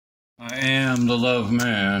I am the Love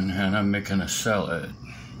Man, and I'm making a salad.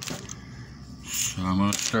 So I'm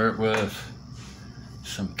going to start with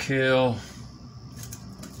some kale.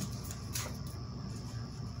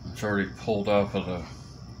 It's already pulled off of the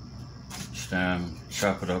stem.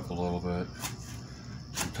 Chop it up a little bit.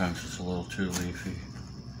 Sometimes it's a little too leafy.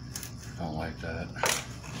 Don't like that.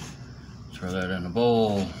 Throw that in a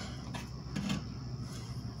bowl.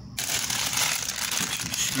 Get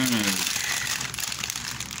some spinach.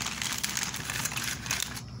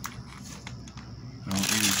 I don't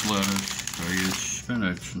use lettuce, I use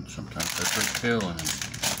spinach, and sometimes I put kale in it,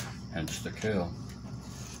 hence the kale.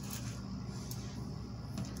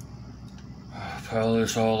 Pile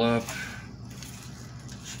this all up,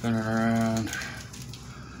 spin it around,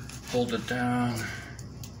 hold it down,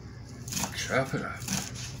 chop it up.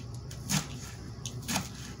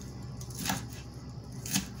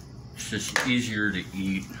 It's just easier to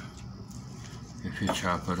eat if you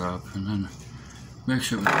chop it up, and then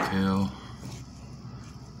mix it with the kale.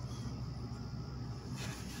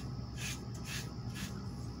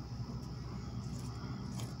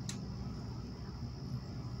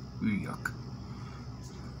 Yuck.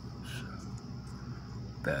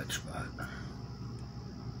 Bad spot.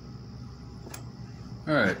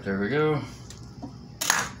 Alright, there we go.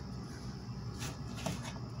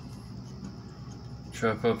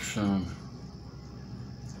 Chop up some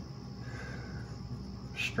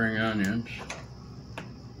spring onions.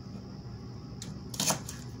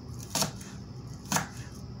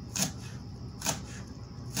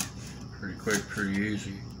 Pretty quick, pretty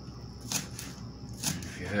easy.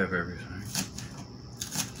 If you have everything.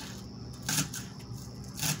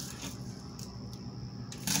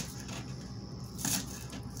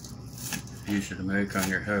 Easy to make on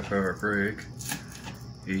your half-hour break.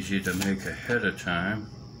 Easy to make ahead of time.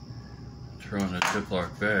 Throw in a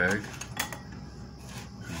Ziploc bag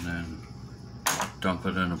and then dump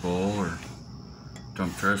it in a bowl, or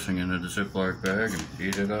dump dressing into the Ziploc bag and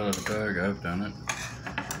eat it out of the bag. I've done it.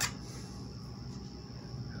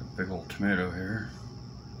 Got a big old tomato here.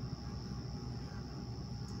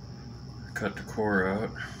 Cut the core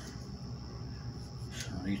out, so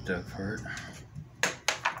I'll eat that part.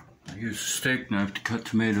 I use a steak knife to cut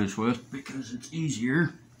tomatoes with because it's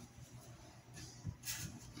easier.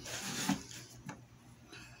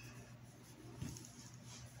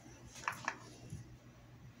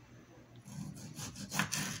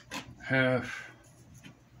 Half,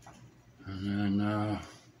 and then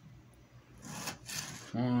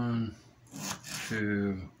 1,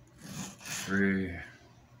 2, 3,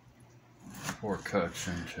 4 cuts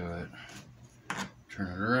into it. Turn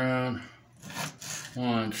it around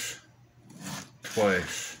once,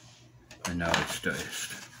 twice, and now it's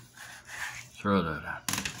diced. Throw that in.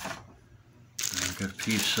 I've got a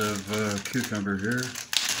piece of cucumber here.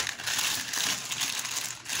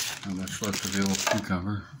 Not much left of the old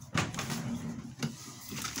cucumber.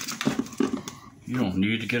 You don't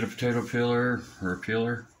need to get a potato peeler or a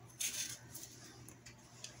peeler.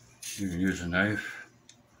 You can use a knife,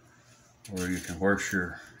 or you can wash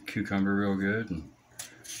your cucumber real good and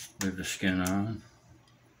leave the skin on.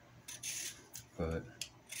 But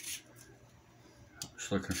I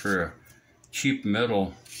was looking for a cheap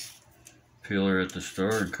metal peeler at the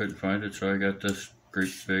store and couldn't find it, so I got this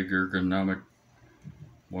great big ergonomic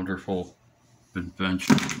wonderful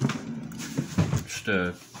invention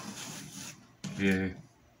instead. Yay.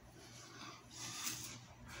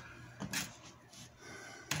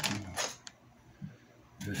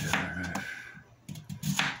 This is our knife.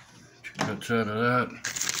 2 cuts out of that,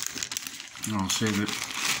 and I'll save it,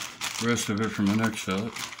 the rest of it, from the next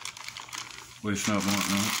salad. Waste not, want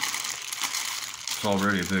not. It's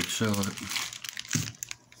already a big salad.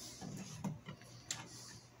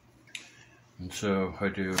 And so I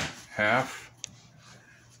do half,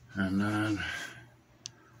 and then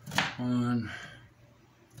 1,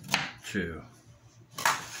 2.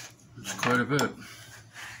 That's quite a bit,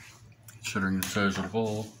 considering the size of the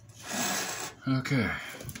bowl. Okay.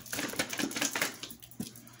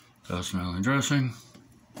 1000 Island dressing.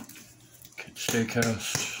 Kid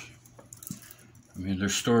Steakhouse. I mean,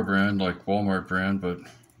 there's store brand, like Walmart brand, but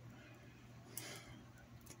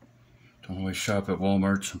don't always shop at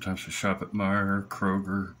Walmart. Sometimes I shop at Meijer,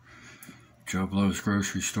 Kroger, Joe Blow's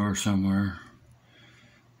grocery store somewhere.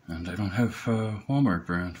 And they don't have Walmart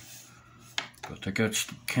brand, but they got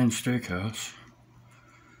Ken Steakhouse.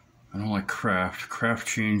 I don't like Kraft. Kraft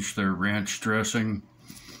changed their ranch dressing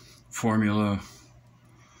formula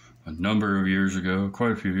a number of years ago,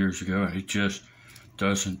 quite a few years ago, and it just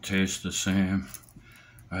doesn't taste the same.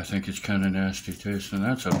 I think it's kind of nasty tasting.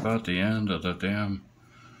 That's about the end of the damn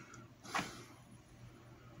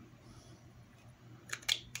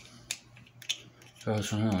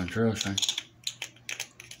That's interesting.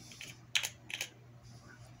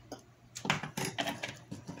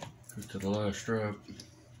 Get to the last drop.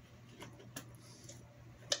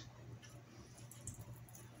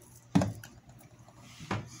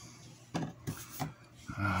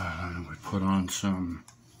 We put on some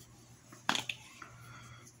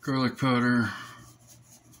garlic powder,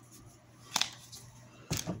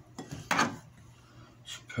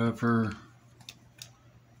 some pepper,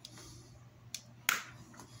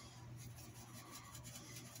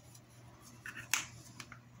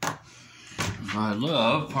 I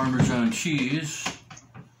love Parmesan cheese.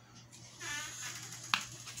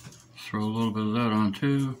 Throw a little bit of that on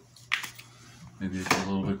too. Maybe it's a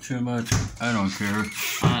little bit too much. I don't care.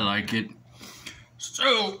 I like it.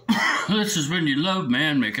 So, this is when you love,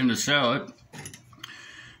 man, making the salad.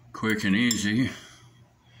 Quick and easy.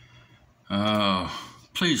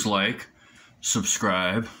 Please like,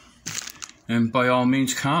 subscribe, and by all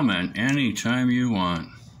means comment anytime you want.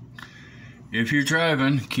 If you're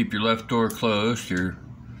driving, keep your left door closed, your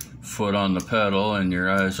foot on the pedal, and your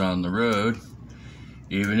eyes on the road.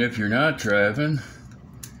 Even if you're not driving,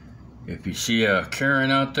 if you see a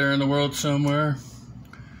Karen out there in the world somewhere,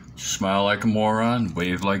 smile like a moron,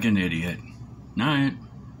 wave like an idiot. Night.